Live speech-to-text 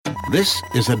This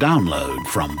is a download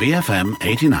from BFM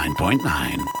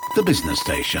 89.9, the business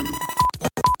station.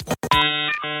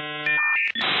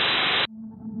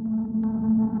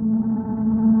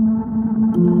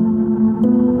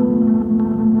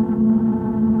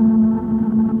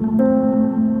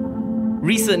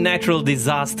 Recent natural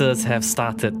disasters have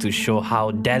started to show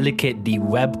how delicate the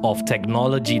web of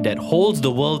technology that holds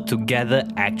the world together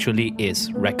actually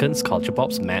is, reckons Culture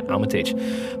Pop's Matt Armitage.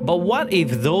 But what if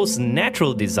those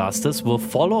natural disasters were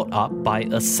followed up by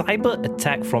a cyber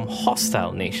attack from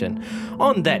hostile nation?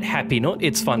 On that happy note,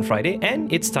 it's Fun Friday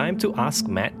and it's time to ask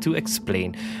Matt to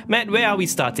explain. Matt, where are we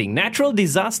starting? Natural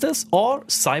disasters or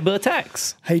cyber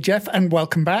attacks? Hey Jeff, and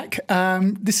welcome back.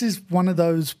 This is one of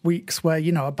those weeks where,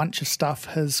 a bunch of stuff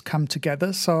has come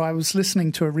together. So I was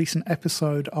listening to a recent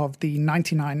episode of the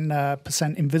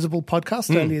 99% Invisible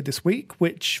podcast earlier this week,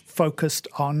 which focused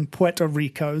on Puerto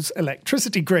Rico's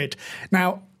electricity grid.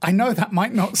 Now, I know that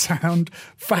might not sound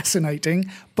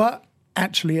fascinating, but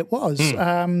actually it was.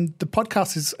 The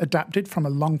podcast is adapted from a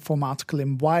long-form article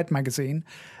in Wired magazine,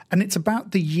 and it's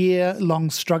about the year-long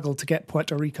struggle to get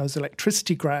Puerto Rico's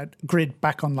electricity grid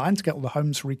back online, to get all the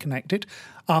homes reconnected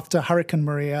after Hurricane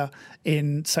Maria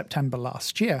in September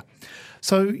last year.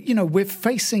 So, we're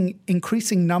facing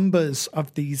increasing numbers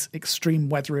of these extreme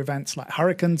weather events like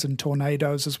hurricanes and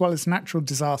tornadoes, as well as natural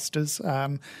disasters.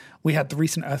 We had the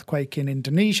recent earthquake in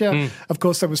Indonesia. Of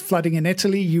course, there was flooding in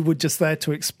Italy. You were just there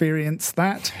to experience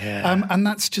that. Yeah. And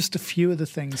that's just a few of the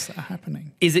things that are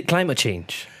happening. Is it climate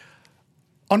change?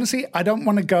 Honestly, I don't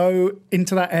want to go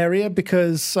into that area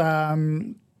because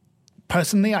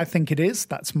personally, I think it is.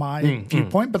 That's my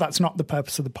viewpoint, but that's not the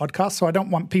purpose of the podcast. So I don't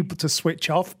want people to switch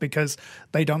off because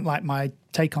they don't like my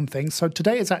take on things. So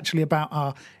today is actually about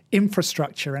our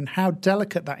infrastructure and how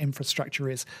delicate that infrastructure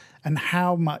is and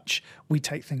how much we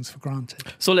take things for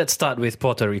granted. So let's start with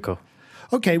Puerto Rico.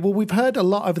 Okay, well, we've heard a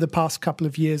lot over the past couple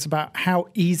of years about how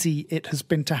easy it has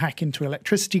been to hack into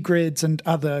electricity grids and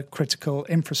other critical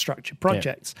infrastructure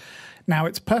projects. Yeah. Now,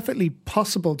 it's perfectly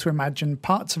possible to imagine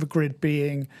parts of a grid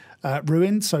being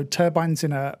ruined, so turbines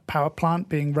in a power plant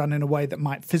being run in a way that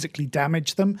might physically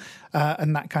damage them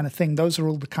and that kind of thing. Those are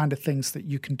all the kind of things that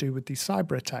you can do with these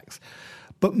cyber attacks.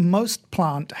 But most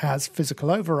plant has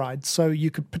physical overrides, so you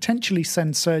could potentially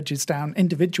send surges down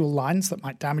individual lines that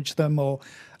might damage them or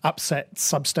upset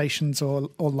substations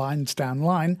or lines down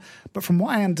line. But from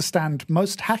what I understand,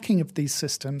 most hacking of these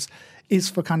systems is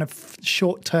for kind of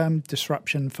short-term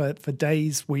disruption for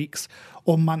days, weeks,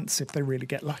 or months if they really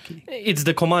get lucky. It's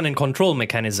the command and control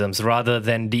mechanisms rather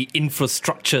than the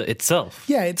infrastructure itself.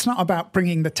 Yeah, it's not about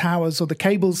bringing the towers or the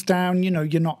cables down.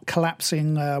 You're not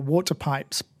collapsing water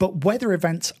pipes. But weather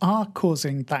events are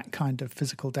causing that kind of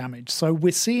physical damage. So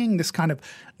we're seeing this kind of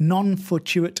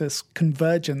non-fortuitous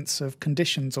convergence of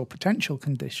conditions or potential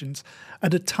conditions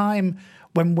at a time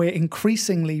when we're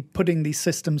increasingly putting these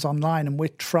systems online and we're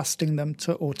trusting them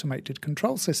to automated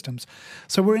control systems.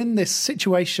 So we're in this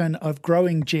situation of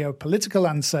growing geopolitical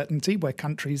uncertainty where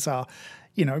countries are,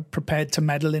 prepared to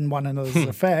meddle in one another's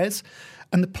affairs.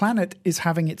 And the planet is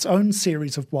having its own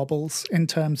series of wobbles in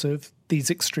terms of these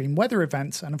extreme weather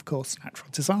events and, of course, natural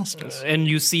disasters. And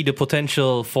you see the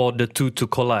potential for the two to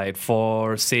collide,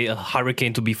 for, say, a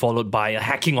hurricane to be followed by a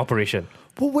hacking operation.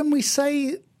 Well, when we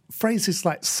say phrases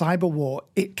like cyber war,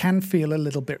 it can feel a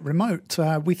little bit remote.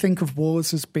 We think of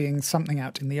wars as being something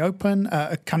out in the open.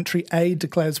 A country A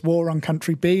declares war on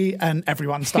country B and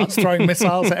everyone starts throwing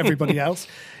missiles at everybody else.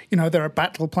 There are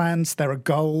battle plans, there are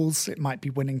goals, it might be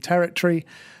winning territory.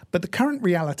 But the current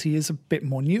reality is a bit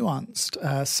more nuanced.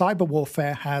 Cyber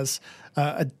warfare has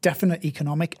a definite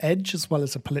economic edge as well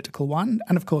as a political one.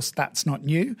 And of course, that's not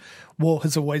new. War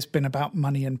has always been about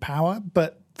money and power,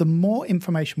 but the more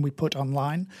information we put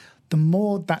online, the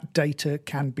more that data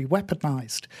can be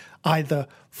weaponized, either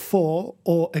for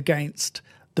or against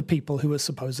the people who are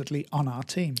supposedly on our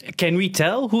team. Can we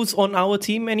tell who's on our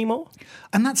team anymore?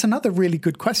 And that's another really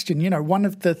good question. One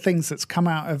of the things that's come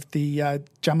out of the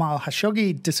Jamal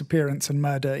Khashoggi disappearance and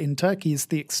murder in Turkey is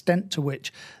the extent to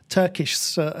which Turkish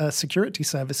security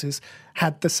services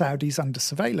had the Saudis under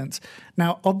surveillance.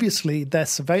 Now, obviously, their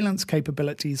surveillance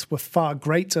capabilities were far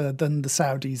greater than the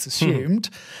Saudis assumed.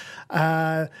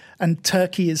 And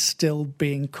Turkey is still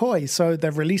being coy. So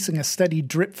they're releasing a steady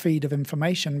drip feed of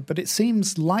information, but it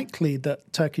seems likely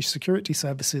that Turkish security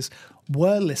services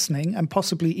were listening and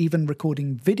possibly even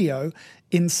recording video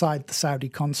inside the Saudi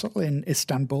consul in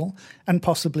Istanbul and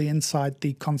possibly inside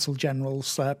the consul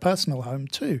general's personal home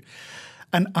too.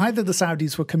 And either the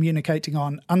Saudis were communicating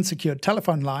on unsecured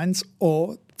telephone lines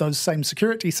or those same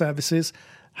security services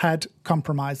had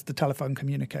compromised the telephone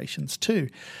communications too.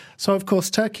 So, of course,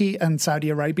 Turkey and Saudi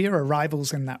Arabia are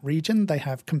rivals in that region. They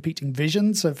have competing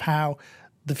visions of how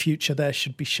the future there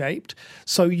should be shaped.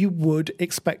 So you would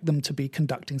expect them to be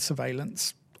conducting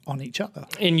surveillance on each other.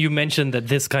 And you mentioned that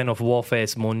this kind of warfare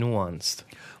is more nuanced.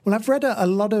 Well, I've read a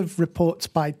lot of reports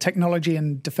by technology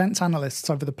and defense analysts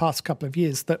over the past couple of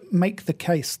years that make the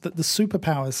case that the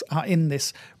superpowers are in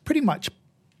this pretty much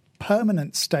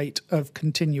permanent state of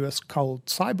continuous cold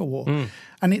cyber war.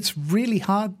 And it's really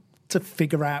hard to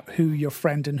figure out who your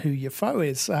friend and who your foe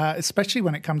is, especially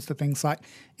when it comes to things like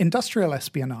industrial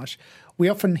espionage. We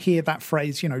often hear that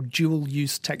phrase,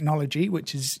 dual-use technology,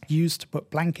 which is used to put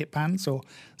blanket bans or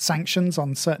sanctions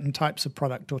on certain types of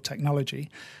product or technology.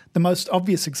 The most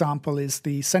obvious example is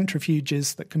the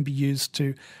centrifuges that can be used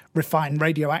to refine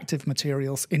radioactive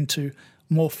materials into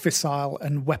more fissile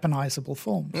and weaponizable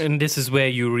forms. And this is where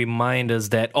you remind us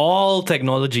that all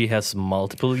technology has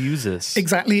multiple uses.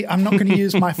 Exactly. I'm not going to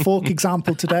use my fork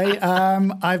example today.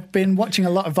 I've been watching a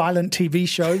lot of violent TV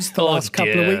shows the last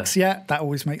couple of weeks. Yeah, that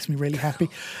always makes me really happy.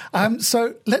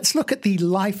 So let's look at the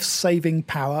life-saving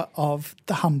power of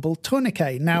the humble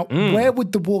tourniquet. Now, where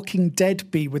would The Walking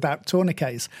Dead be without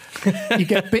tourniquets? You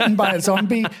get bitten by a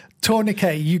zombie,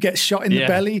 tourniquet. You get shot in the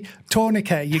belly,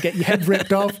 tourniquet. You get your head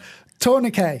ripped off,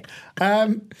 tourniquet.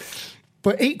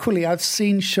 But equally, I've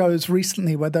seen shows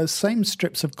recently where those same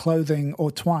strips of clothing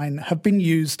or twine have been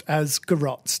used as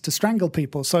garrotes to strangle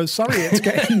people. So sorry, it's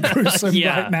getting gruesome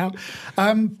right now.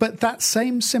 But that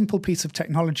same simple piece of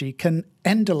technology can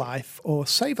end a life or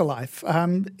save a life.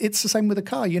 It's the same with a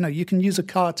car. You can use a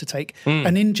car to take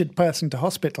an injured person to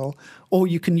hospital, or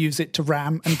you can use it to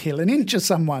ram and kill and injure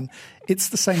someone. It's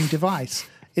the same device.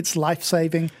 It's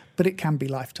life-saving, but it can be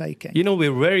life-taking.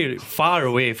 We're very far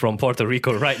away from Puerto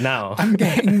Rico right now. I'm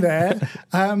getting there.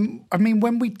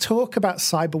 When we talk about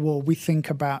cyber war, we think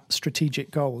about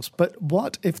strategic goals. But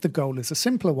what if the goal is a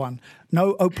simpler one?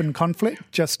 No open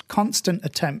conflict, just constant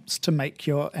attempts to make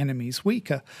your enemies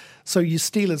weaker. So you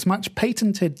steal as much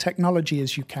patented technology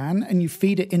as you can, and you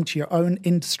feed it into your own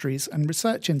industries and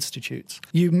research institutes.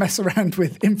 You mess around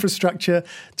with infrastructure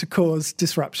to cause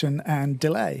disruption and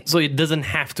delay. So it doesn't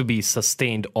have to be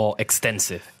sustained or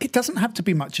extensive. It doesn't have to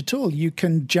be much at all. You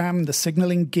can jam the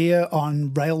signaling gear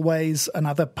on railways and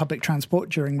other public transport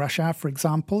during rush hour, for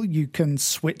example. You can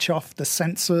switch off the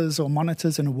sensors or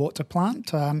monitors in a water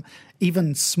plant.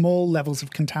 Even small levels of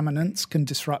contaminants can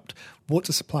disrupt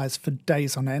water supplies for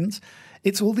days on end.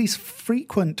 It's all these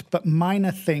frequent but minor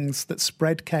things that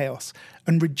spread chaos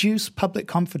and reduce public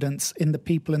confidence in the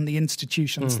people and the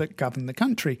institutions that govern the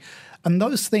country. And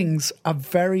those things are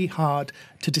very hard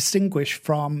to distinguish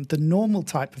from the normal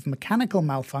type of mechanical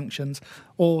malfunctions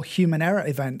or human error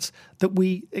events that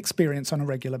we experience on a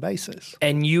regular basis.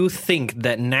 And you think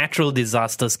that natural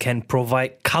disasters can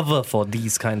provide cover for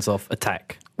these kinds of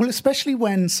attack? Well, especially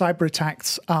when cyber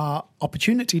attacks are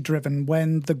opportunity-driven,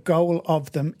 when the goal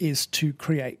of them is to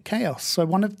create chaos. So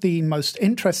one of the most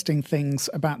interesting things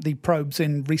about the probes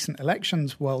in recent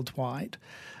elections worldwide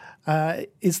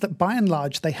is that by and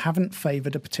large, they haven't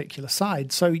favoured a particular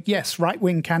side. So yes,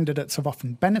 right-wing candidates have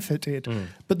often benefited,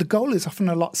 but the goal is often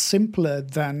a lot simpler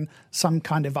than some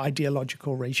kind of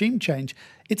ideological regime change.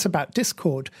 It's about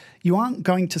discord. You aren't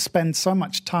going to spend so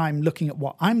much time looking at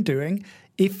what I'm doing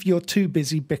if you're too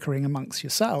busy bickering amongst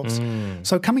yourselves.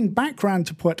 So coming back round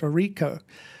to Puerto Rico,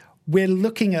 we're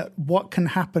looking at what can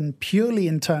happen purely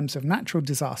in terms of natural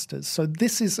disasters. So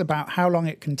this is about how long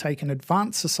it can take an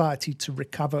advanced society to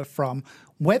recover from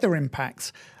weather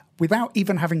impacts without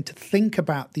even having to think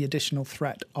about the additional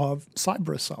threat of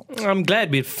cyber assault. I'm glad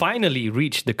we finally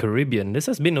reached the Caribbean. This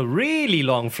has been a really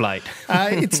long flight.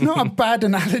 It's not a bad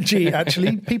analogy,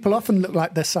 actually. People often look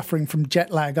like they're suffering from jet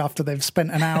lag after they've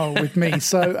spent an hour with me.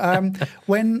 So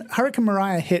when Hurricane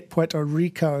Maria hit Puerto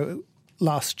Rico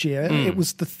last year, it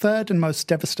was the third and most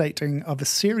devastating of a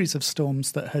series of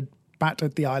storms that had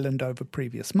battered the island over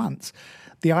previous months.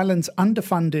 The island's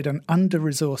underfunded and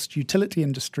under-resourced utility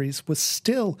industries were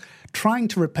still trying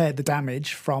to repair the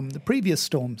damage from the previous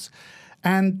storms.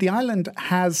 And the island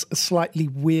has a slightly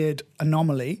weird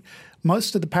anomaly.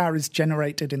 Most of the power is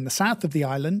generated in the south of the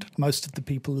island. Most of the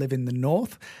people live in the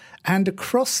north. And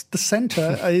across the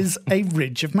center is a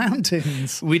ridge of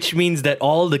mountains. Which means that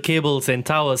all the cables and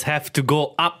towers have to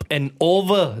go up and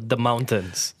over the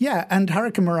mountains. Yeah, and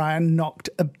Hurricane Maria knocked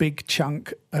a big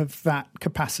chunk of that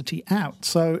capacity out.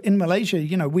 So in Malaysia,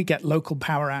 we get local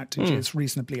power outages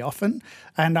reasonably often.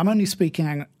 And I'm only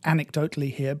speaking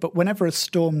anecdotally here, but whenever a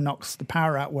storm knocks the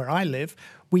power out where I live,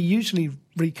 we usually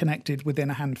reconnected within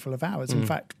a handful of hours. In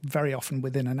fact, very often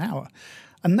within an hour.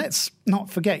 And let's not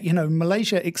forget,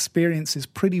 Malaysia experiences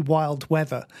pretty wild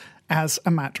weather as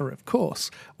a matter of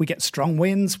course. We get strong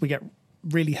winds, we get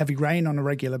really heavy rain on a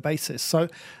regular basis. So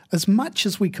as much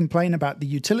as we complain about the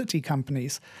utility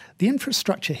companies, the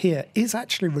infrastructure here is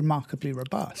actually remarkably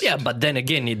robust. Yeah, but then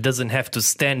again, it doesn't have to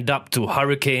stand up to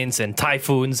hurricanes and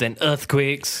typhoons and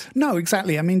earthquakes. No,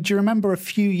 exactly. I mean, do you remember a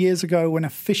few years ago when a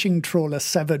fishing trawler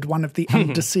severed one of the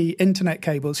undersea internet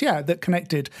cables? Yeah, that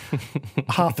connected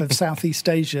half of Southeast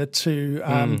Asia to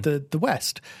the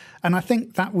West. And I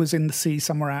think that was in the sea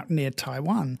somewhere out near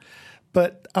Taiwan.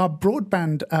 But our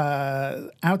broadband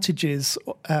outages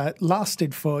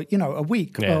lasted for, a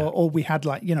week, or we had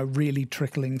really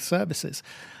trickling services.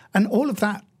 And all of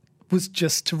that was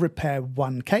just to repair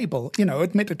one cable,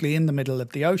 admittedly in the middle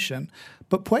of the ocean.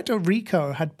 But Puerto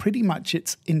Rico had pretty much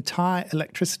its entire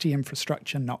electricity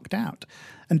infrastructure knocked out.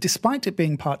 And despite it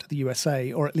being part of the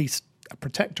USA, or at least a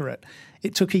protectorate,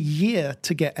 it took a year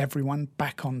to get everyone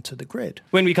back onto the grid.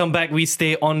 When we come back, we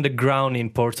stay on the ground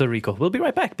in Puerto Rico. We'll be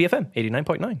right back. BFM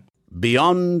 89.9.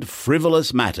 Beyond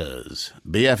Frivolous Matters,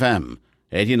 BFM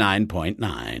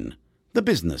 89.9. The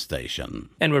business station.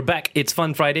 And we're back. It's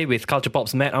Fun Friday with Culture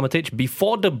Pop's Matt Armitage.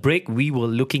 Before the break, we were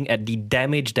looking at the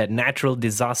damage that natural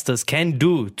disasters can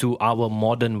do to our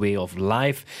modern way of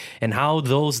life and how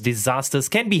those disasters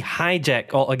can be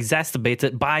hijacked or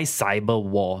exacerbated by cyber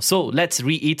war. So let's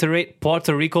reiterate,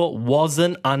 Puerto Rico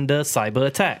wasn't under cyber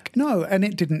attack. No, and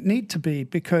it didn't need to be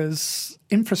because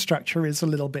infrastructure is a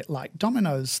little bit like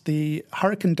dominoes. The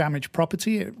hurricane damaged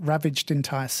property, it ravaged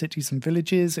entire cities and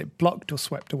villages, it blocked or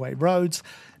swept away roads,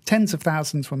 tens of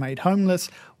thousands were made homeless,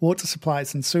 water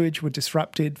supplies and sewage were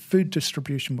disrupted, food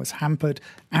distribution was hampered,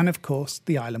 and of course,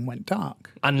 the island went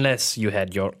dark. Unless you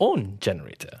had your own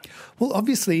generator. Well,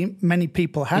 obviously, many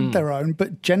people had their own,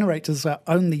 but generators are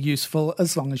only useful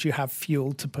as long as you have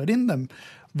fuel to put in them.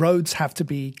 Roads have to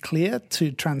be clear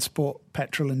to transport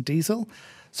petrol and diesel.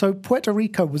 So Puerto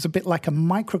Rico was a bit like a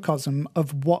microcosm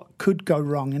of what could go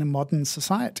wrong in a modern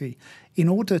society. In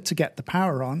order to get the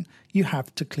power on, you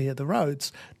have to clear the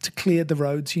roads. To clear the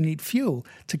roads, you need fuel.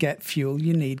 To get fuel,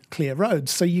 you need clear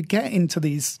roads. So you get into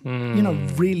these,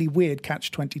 really weird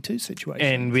catch-22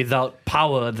 situations. And without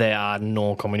power, there are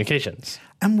no communications.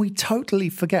 And we totally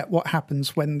forget what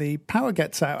happens when the power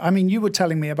gets out. I mean, you were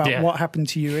telling me about what happened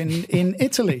to you in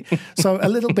Italy. So a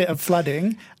little bit of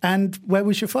flooding, and where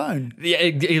was your phone? Yeah,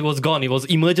 it was gone. It was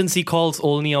emergency calls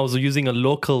only. I was using a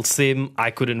local SIM.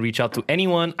 I couldn't reach out to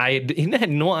anyone. I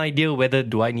had no idea whether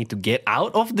do I need to get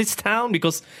out of this town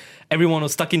because everyone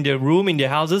was stuck in their room, in their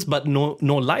houses, but no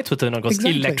lights were turned on because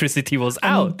electricity was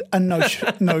out. And no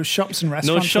shops and restaurants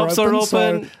no shops are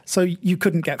open. So you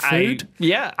couldn't get food?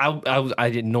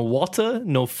 I didn't know water,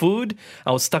 no food.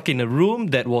 I was stuck in a room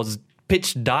that was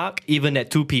pitch dark even at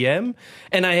 2 p.m.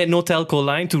 and I had no telco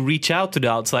line to reach out to the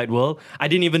outside world. I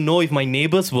didn't even know if my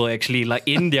neighbors were actually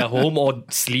in their home or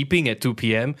sleeping at 2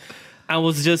 p.m. I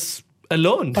was just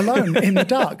alone in the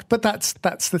dark. But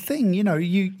that's the thing,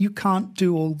 you can't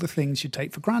do all the things you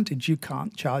take for granted. You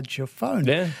can't charge your phone.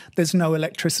 There's no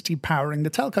electricity powering the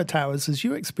telco towers as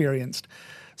you experienced.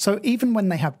 So even when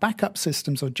they have backup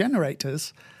systems or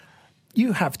generators,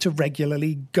 you have to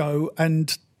regularly go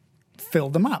and fill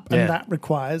them up, and that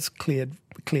requires clear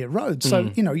roads.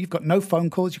 So you've got no phone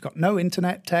calls, you've got no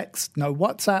internet, text, no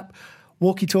WhatsApp.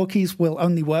 Walkie-talkies will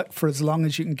only work for as long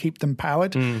as you can keep them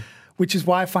powered. Which is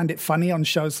why I find it funny on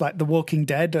shows like The Walking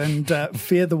Dead and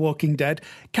Fear the Walking Dead.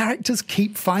 Characters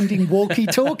keep finding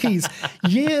walkie-talkies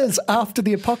years after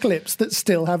the apocalypse that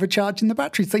still have a charge in the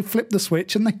batteries. They flip the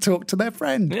switch and they talk to their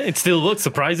friend. Yeah, it still works,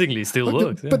 surprisingly,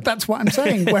 works. But that's what I'm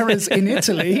saying. Whereas in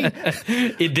Italy...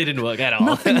 it didn't work at all.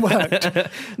 Nothing worked.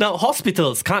 Now,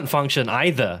 hospitals can't function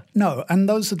either. No, and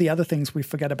those are the other things we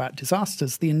forget about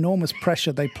disasters, the enormous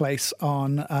pressure they place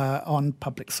on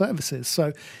public services.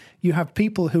 So you have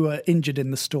people who are injured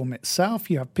in the storm itself.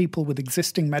 You have people with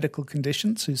existing medical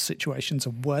conditions whose situations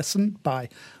are worsened by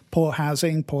poor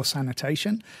housing, poor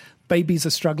sanitation. Babies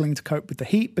are struggling to cope with the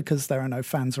heat because there are no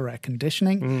fans or air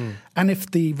conditioning. And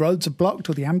if the roads are blocked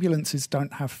or the ambulances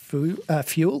don't have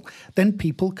fuel, then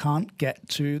people can't get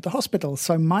to the hospital.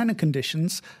 So minor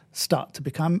conditions start to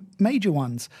become major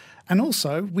ones. And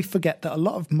also, we forget that a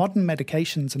lot of modern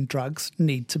medications and drugs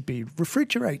need to be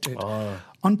refrigerated.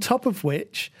 On top of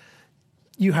which,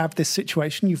 you have this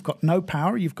situation, you've got no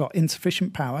power, you've got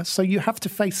insufficient power, so you have to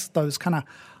face those kind of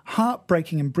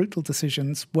heartbreaking and brutal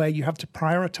decisions where you have to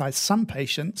prioritize some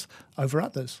patients over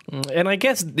others. And I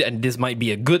guess, and this might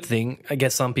be a good thing, I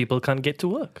guess some people can't get to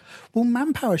work. Well,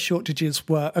 manpower shortages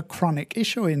were a chronic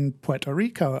issue in Puerto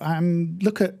Rico.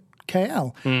 Look at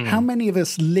KL. How many of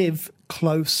us live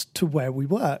close to where we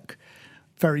work?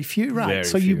 Very few, right? Very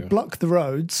so you few. block the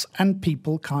roads and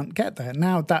people can't get there.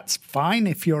 Now, that's fine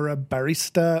if you're a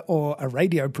barista or a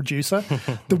radio producer.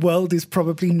 The world is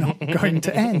probably not going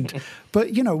to end. But,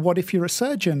 what if you're a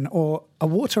surgeon or a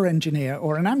water engineer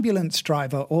or an ambulance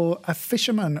driver or a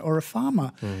fisherman or a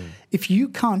farmer? If you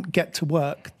can't get to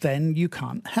work, then you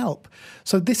can't help.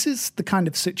 So this is the kind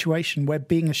of situation where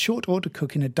being a short order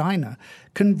cook in a diner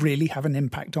can really have an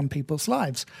impact on people's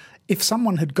lives. If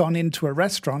someone had gone into a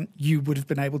restaurant, you would have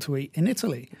been able to eat in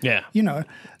Italy. Yeah.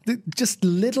 Just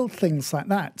little things like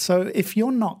that. So if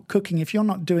you're not cooking, if you're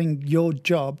not doing your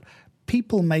job,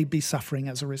 people may be suffering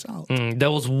as a result.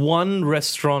 There was one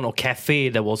restaurant or cafe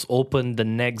that was open the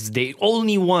next day.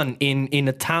 Only one in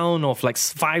a town of like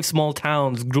 5 small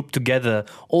towns grouped together.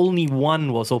 Only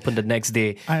one was open the next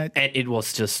day. And it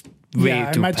was just way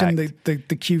I too imagine packed.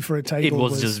 the queue for a table It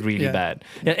was just really bad.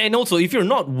 And also, if you're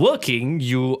not working,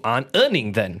 you aren't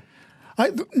earning then.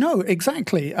 No,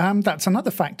 exactly. That's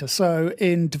another factor. So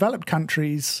in developed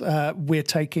countries, we're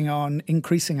taking on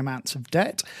increasing amounts of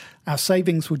debt. Our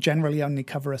savings will generally only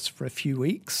cover us for a few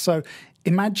weeks. So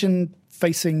imagine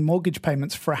facing mortgage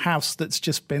payments for a house that's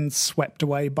just been swept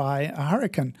away by a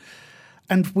hurricane.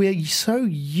 And we're so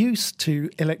used to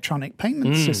electronic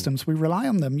payment systems. We rely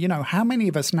on them. How many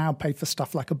of us now pay for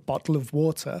stuff like a bottle of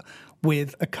water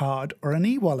with a card or an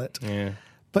e-wallet? Yeah.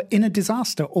 But in a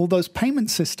disaster, all those payment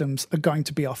systems are going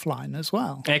to be offline as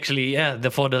well. Actually,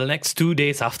 for the next 2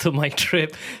 days after my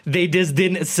trip, they just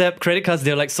didn't accept credit cards.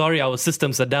 They were like, sorry, our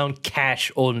systems are down,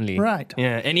 cash only. Right.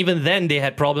 Yeah, and even then they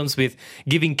had problems with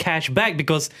giving cash back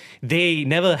because they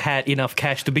never had enough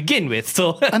cash to begin with.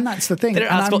 So and that's the thing.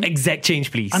 They're asked for exact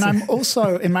change, please. And I'm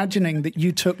also imagining that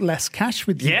you took less cash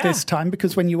with you this time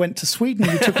because when you went to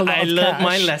Sweden, you took a lot I of cash. learned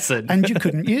my lesson. And you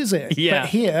couldn't use it. Yeah. But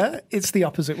here, it's the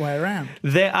opposite way around.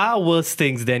 There are worse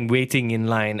things than waiting in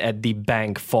line at the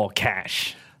bank for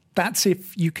cash. That's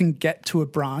if you can get to a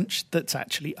branch that's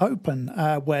actually open,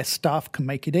 where staff can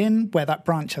make it in, where that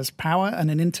branch has power and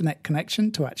an internet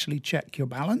connection to actually check your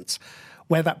balance,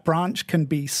 where that branch can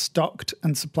be stocked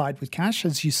and supplied with cash,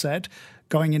 as you said,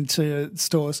 going into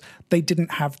stores. They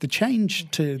didn't have the change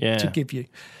to give you.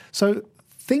 So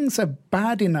things are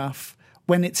bad enough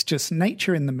when it's just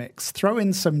nature in the mix. Throw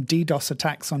in some DDoS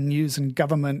attacks on news and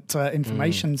government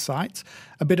information sites,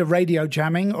 a bit of radio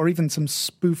jamming, or even some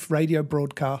spoof radio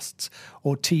broadcasts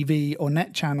or TV or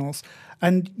net channels,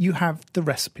 and you have the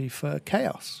recipe for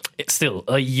chaos. It's still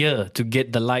a year to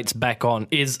get the lights back on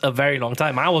is a very long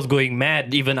time. I was going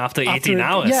mad even after 18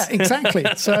 hours. Yeah, exactly.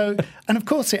 So, and of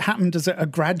course, it happened as a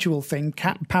gradual thing.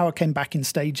 Power came back in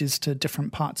stages to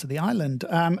different parts of the island.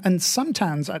 And some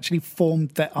towns actually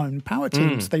formed their own power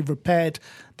teams. They repaired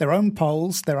their own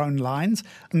poles, their own lines,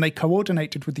 and they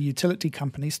coordinated with the utility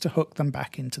companies to hook them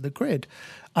back into the grid.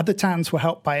 Other towns were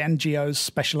helped by NGOs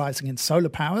specializing in solar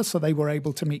power, so they were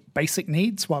able to meet basic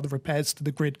needs while the repairs to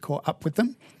the grid caught up with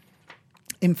them.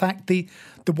 In fact, the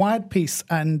Wired piece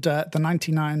and the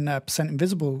 99%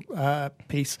 Invisible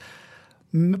piece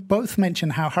both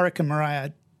mention how Hurricane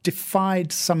Maria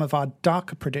defied some of our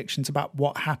darker predictions about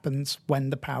what happens when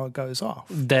the power goes off.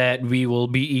 That we will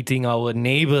be eating our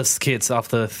neighbors' kids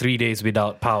after 3 days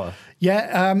without power.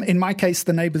 Yeah, in my case,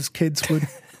 the neighbors' kids would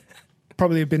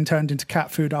probably have been turned into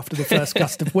cat food after the first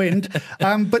gust of wind.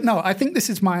 But no, I think this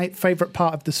is my favorite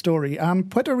part of the story.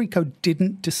 Puerto Rico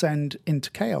didn't descend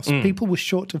into chaos. People were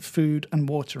short of food and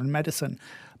water and medicine,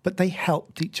 but they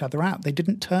helped each other out. They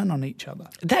didn't turn on each other.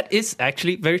 That is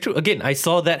actually very true. Again, I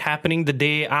saw that happening the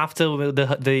day after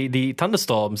the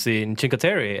thunderstorms in Cinque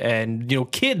Terre, and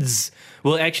kids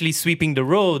were actually sweeping the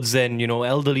roads, and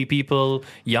elderly people,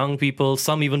 young people,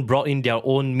 some even brought in their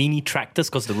own mini tractors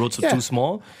because the roads were too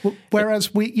small.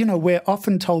 Whereas we're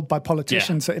often told by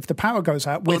politicians that if the power goes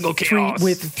out, we're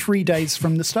 3 days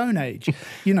from the Stone Age.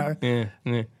 Yeah.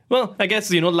 Well, I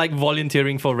guess, like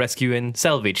volunteering for rescue and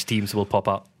salvage teams will pop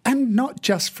up. And not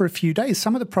just for a few days.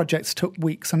 Some of the projects took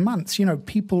weeks and months.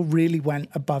 People really went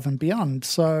above and beyond.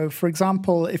 So, for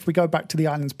example, if we go back to the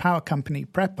island's power company,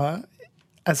 PREPA,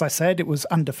 as I said, it was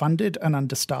underfunded and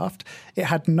understaffed. It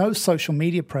had no social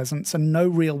media presence and no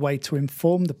real way to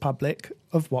inform the public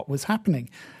of what was happening.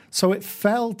 So it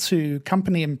fell to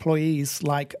company employees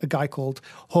like a guy called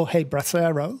Jorge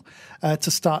Bracero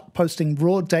to start posting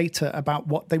raw data about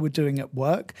what they were doing at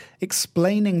work,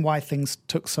 explaining why things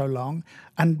took so long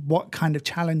and what kind of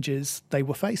challenges they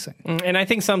were facing. And I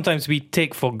think sometimes we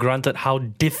take for granted how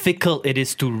difficult it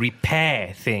is to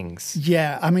repair things.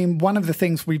 Yeah, I mean, one of the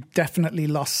things we've definitely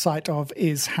lost sight of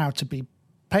is how to be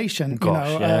patient.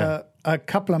 a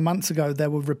couple of months ago, there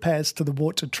were repairs to the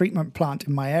water treatment plant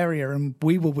in my area, and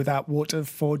we were without water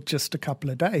for just a couple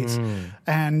of days.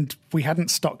 And we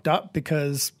hadn't stocked up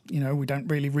because, we don't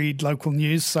really read local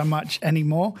news so much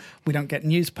anymore. We don't get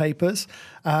newspapers.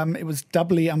 It was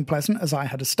doubly unpleasant as I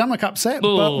had a stomach upset,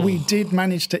 but we did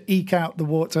manage to eke out the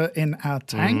water in our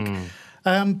tank.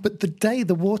 But the day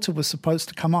the water was supposed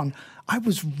to come on, I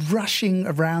was rushing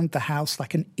around the house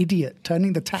like an idiot,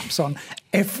 turning the taps on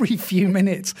every few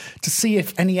minutes to see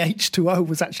if any H2O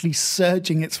was actually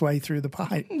surging its way through the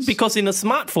pipes. Because in a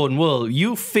smartphone world,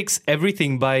 you fix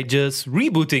everything by just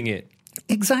rebooting it.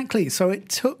 Exactly. So it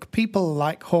took people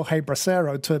like Jorge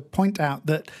Bracero to point out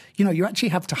that, you actually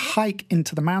have to hike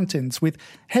into the mountains with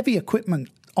heavy equipment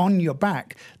on your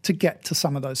back to get to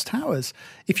some of those towers.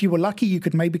 If you were lucky, you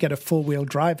could maybe get a four-wheel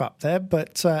drive up there,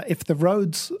 but if the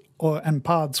roads and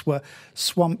paths were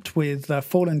swamped with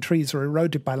fallen trees or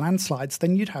eroded by landslides,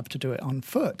 then you'd have to do it on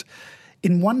foot.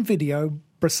 In one video,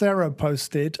 Bracero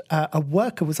posted a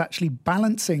worker was actually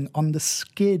balancing on the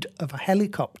skid of a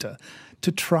helicopter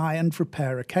to try and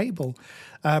repair a cable.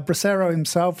 Bracero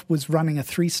himself was running a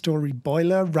 3-story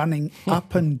boiler, running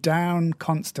up and down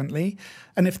constantly.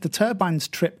 And if the turbines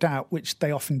tripped out, which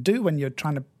they often do when you're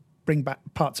trying to bring back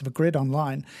parts of a grid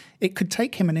online, it could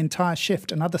take him an entire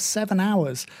shift, another 7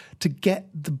 hours, to get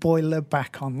the boiler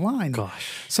back online.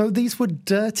 Gosh. So these were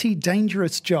dirty,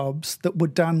 dangerous jobs that were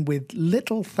done with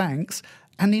little thanks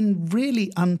and in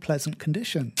really unpleasant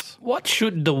conditions. What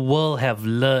should the world have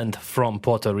learned from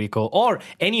Puerto Rico or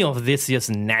any of this year's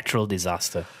natural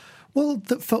disaster? Well,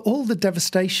 for all the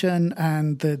devastation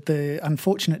and the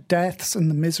unfortunate deaths and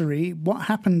the misery, what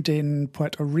happened in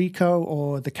Puerto Rico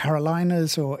or the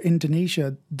Carolinas or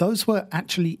Indonesia, those were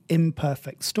actually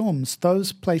imperfect storms.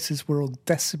 Those places were all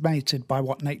decimated by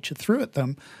what nature threw at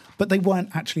them, but they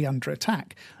weren't actually under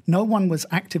attack. No one was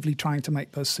actively trying to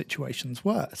make those situations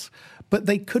worse, but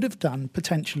they could have done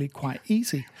potentially quite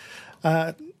easy.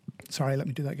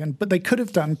 But they could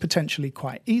have done potentially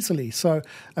quite easily. So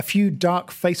a few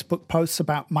dark Facebook posts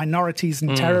about minorities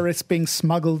and terrorists being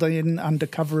smuggled in under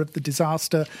cover of the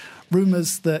disaster,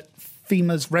 rumors that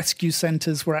FEMA's rescue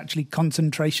centers were actually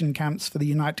concentration camps for the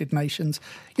United Nations,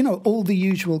 all the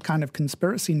usual kind of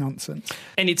conspiracy nonsense.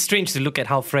 And it's strange to look at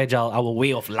how fragile our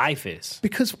way of life is.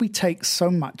 Because we take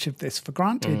so much of this for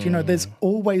granted. There's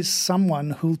always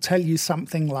someone who'll tell you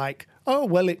something like, oh,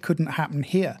 well, it couldn't happen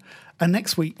here. And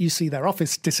next week, you see their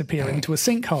office disappear into a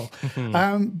sinkhole.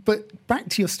 But back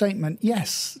to your statement,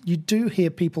 yes, you do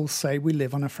hear people say we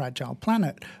live on a fragile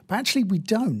planet. But actually, we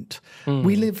don't.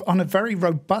 We live on a very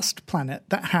robust planet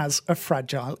that has a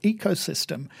fragile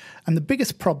ecosystem. And the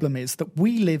biggest problem is that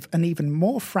we live an even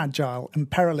more fragile and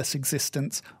perilous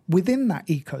existence within that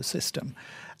ecosystem.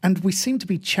 And we seem to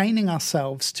be chaining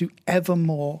ourselves to ever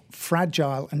more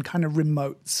fragile and kind of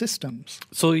remote systems.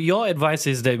 So your advice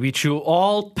is that we should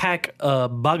all pack a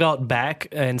bug-out bag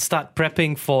and start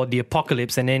prepping for the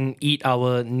apocalypse and then eat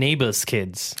our neighbors'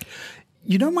 kids.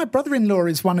 My brother-in-law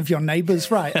is one of your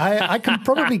neighbors, right? I can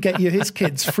probably get you his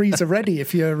kids freezer ready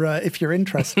if you're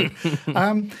interested.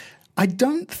 I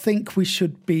don't think we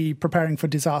should be preparing for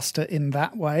disaster in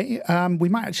that way. We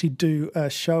might actually do a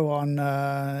show on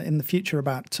in the future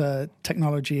about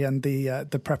technology and the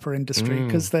prepper industry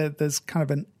because there's kind of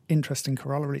an interesting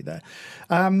corollary there.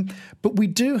 But we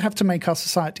do have to make our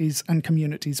societies and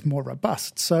communities more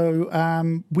robust.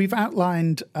 So we've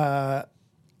outlined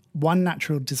one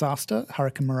natural disaster,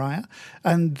 Hurricane Maria,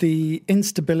 and the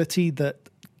instability that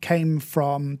came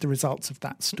from the results of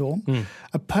that storm.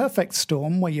 A perfect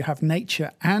storm where you have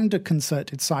nature and a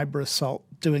concerted cyber assault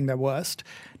doing their worst.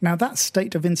 Now, that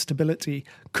state of instability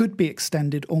could be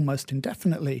extended almost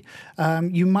indefinitely.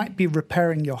 You might be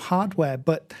repairing your hardware,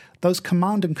 but those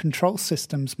command and control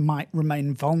systems might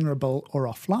remain vulnerable or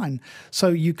offline. So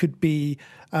you could be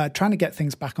trying to get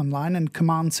things back online and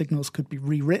command signals could be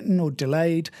rewritten or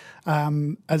delayed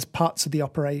as parts of the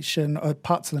operation, or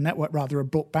parts of the network rather, are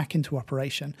brought back into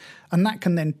operation. And that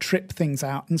can then trip things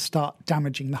out and start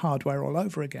damaging the hardware all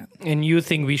over again. And you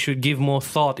think we should give more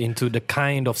thought into the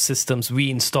kind of systems we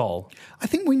install? I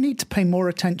think we need to pay more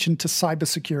attention to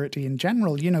cybersecurity in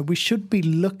general. We should be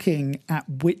looking at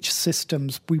which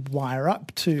systems we wire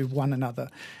up to one another.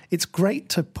 It's great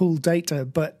to pool data,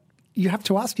 but you have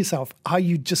to ask yourself, are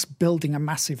you just building a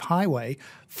massive highway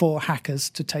for hackers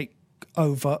to take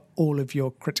over all of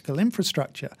your critical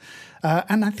infrastructure?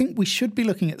 And I think we should be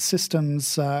looking at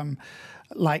systems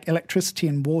like electricity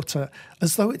and water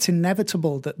as though it's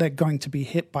inevitable that they're going to be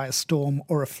hit by a storm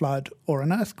or a flood or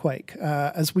an earthquake.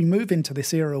 As we move into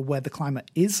this era where the climate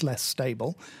is less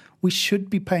stable, we should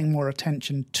be paying more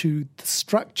attention to the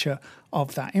structure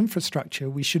of that infrastructure.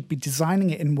 We should be designing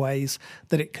it in ways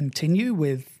that it continue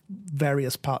with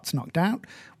various parts knocked out.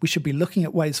 We should be looking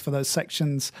at ways for those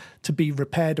sections to be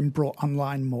repaired and brought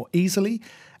online more easily.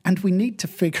 And we need to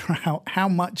figure out how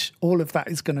much all of that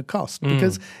is going to cost,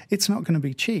 because it's not going to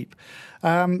be cheap.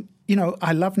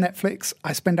 I love Netflix.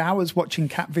 I spend hours watching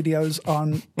cat videos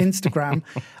on Instagram,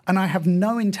 and I have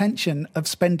no intention of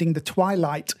spending the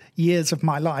twilight years of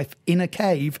my life in a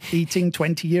cave eating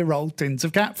 20-year-old tins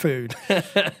of cat food.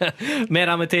 Matt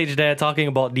Armitage there talking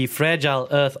about the fragile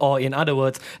earth, or in other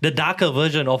words, the darker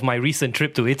version of my recent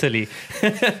trip to Italy.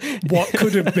 What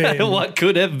could have been? What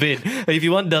could have been? If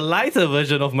you want the lighter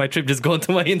version of my trip, just go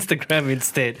to my Instagram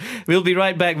instead. We'll be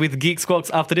right back with Geek Squawks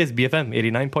after this, BFM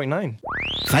 89.9.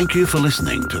 Thank you for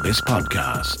listening to this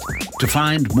podcast. To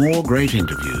find more great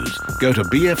interviews, go to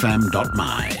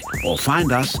bfm.my or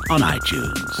find us on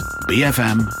iTunes.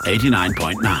 BFM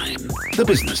 89.9, the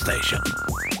business station.